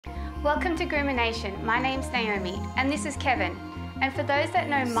Welcome to Groomer Nation. My name's Naomi and this is Kevin. And for those that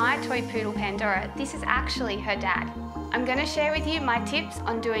know my toy poodle Pandora, this is actually her dad. I'm going to share with you my tips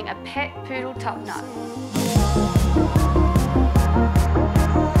on doing a pet poodle top knot.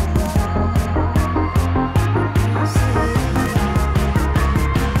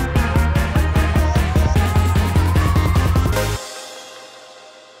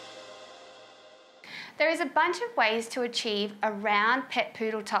 There is a bunch of ways to achieve a round pet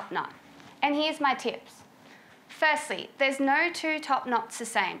poodle top knot, and here's my tips. Firstly, there's no two top knots the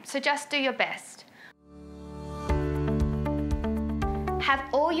same, so just do your best. Have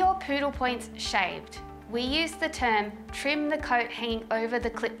all your poodle points shaved. We use the term trim the coat hanging over the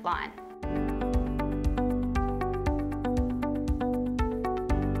clip line.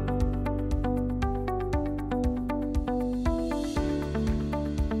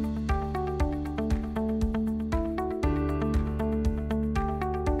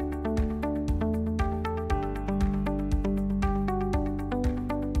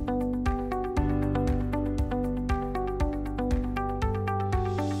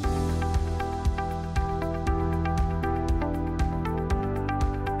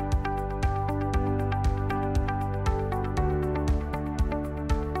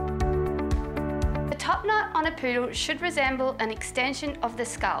 The top knot on a poodle should resemble an extension of the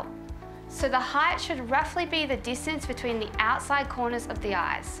skull, so the height should roughly be the distance between the outside corners of the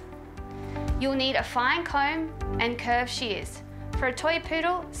eyes. You'll need a fine comb and curved shears. For a toy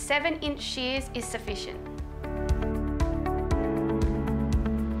poodle, 7-inch shears is sufficient.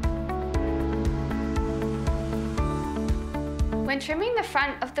 When trimming the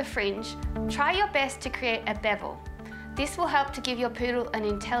front of the fringe, try your best to create a bevel. This will help to give your poodle an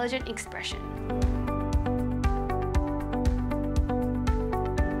intelligent expression.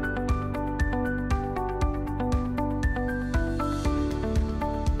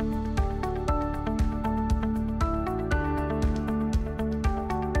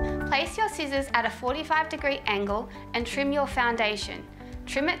 Place your scissors at a 45-degree angle and trim your foundation.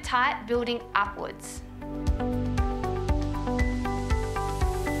 Trim it tight, building upwards.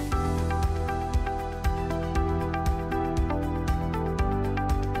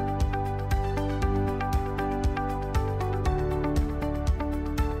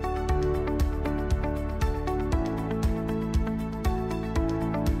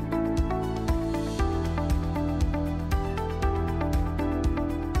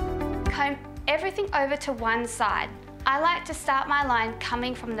 Comb everything over to one side. I like to start my line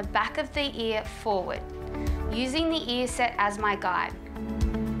coming from the back of the ear forward, using the ear set as my guide.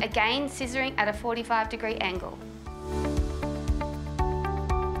 Again, scissoring at a 45-degree angle.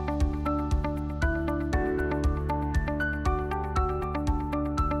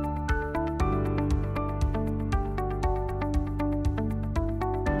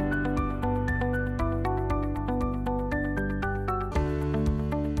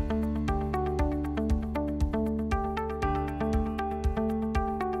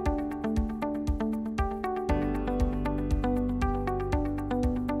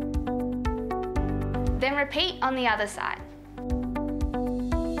 Then repeat on the other side.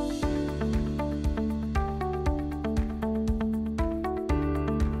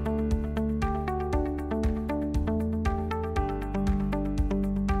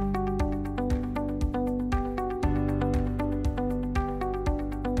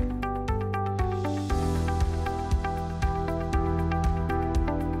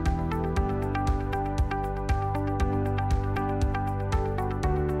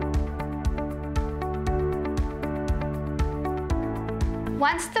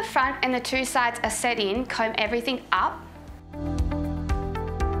 Once the front and the two sides are set in, comb everything up.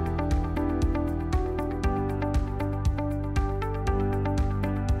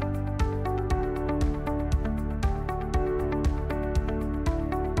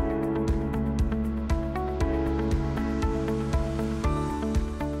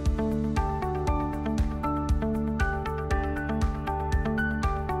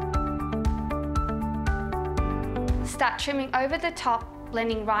 Start trimming over the top,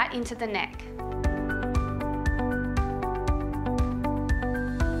 blending right into the neck.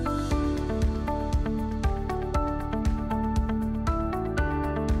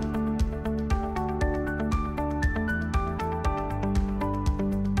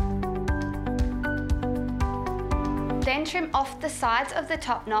 Then trim off the sides of the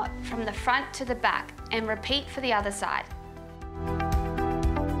top knot from the front to the back and repeat for the other side.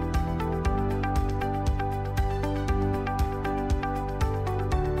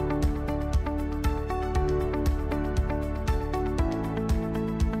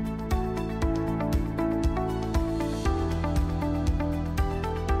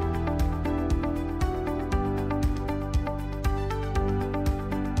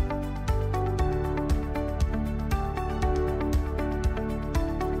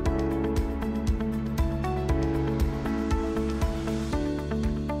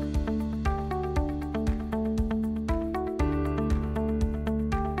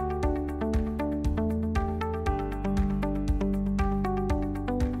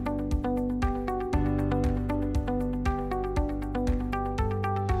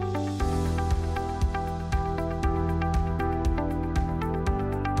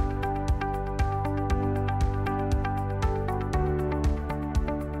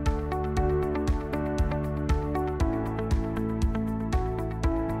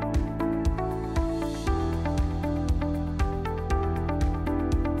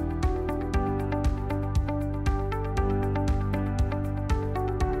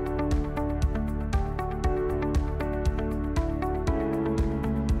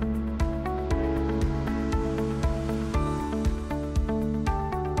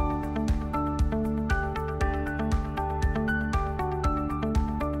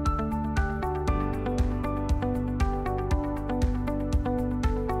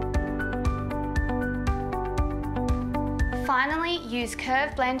 Finally, use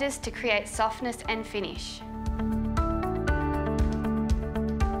curved blenders to create softness and finish.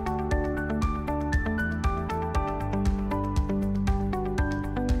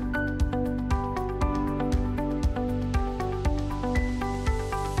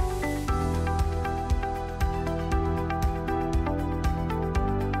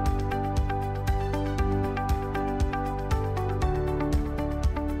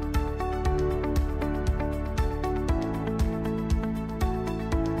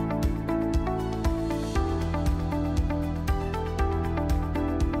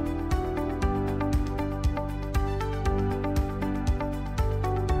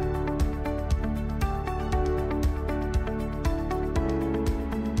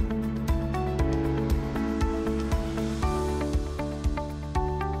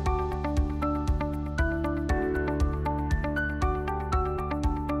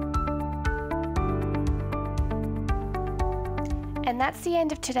 And that's the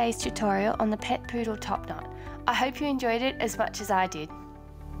end of today's tutorial on the pet poodle top knot. I hope you enjoyed it as much as I did.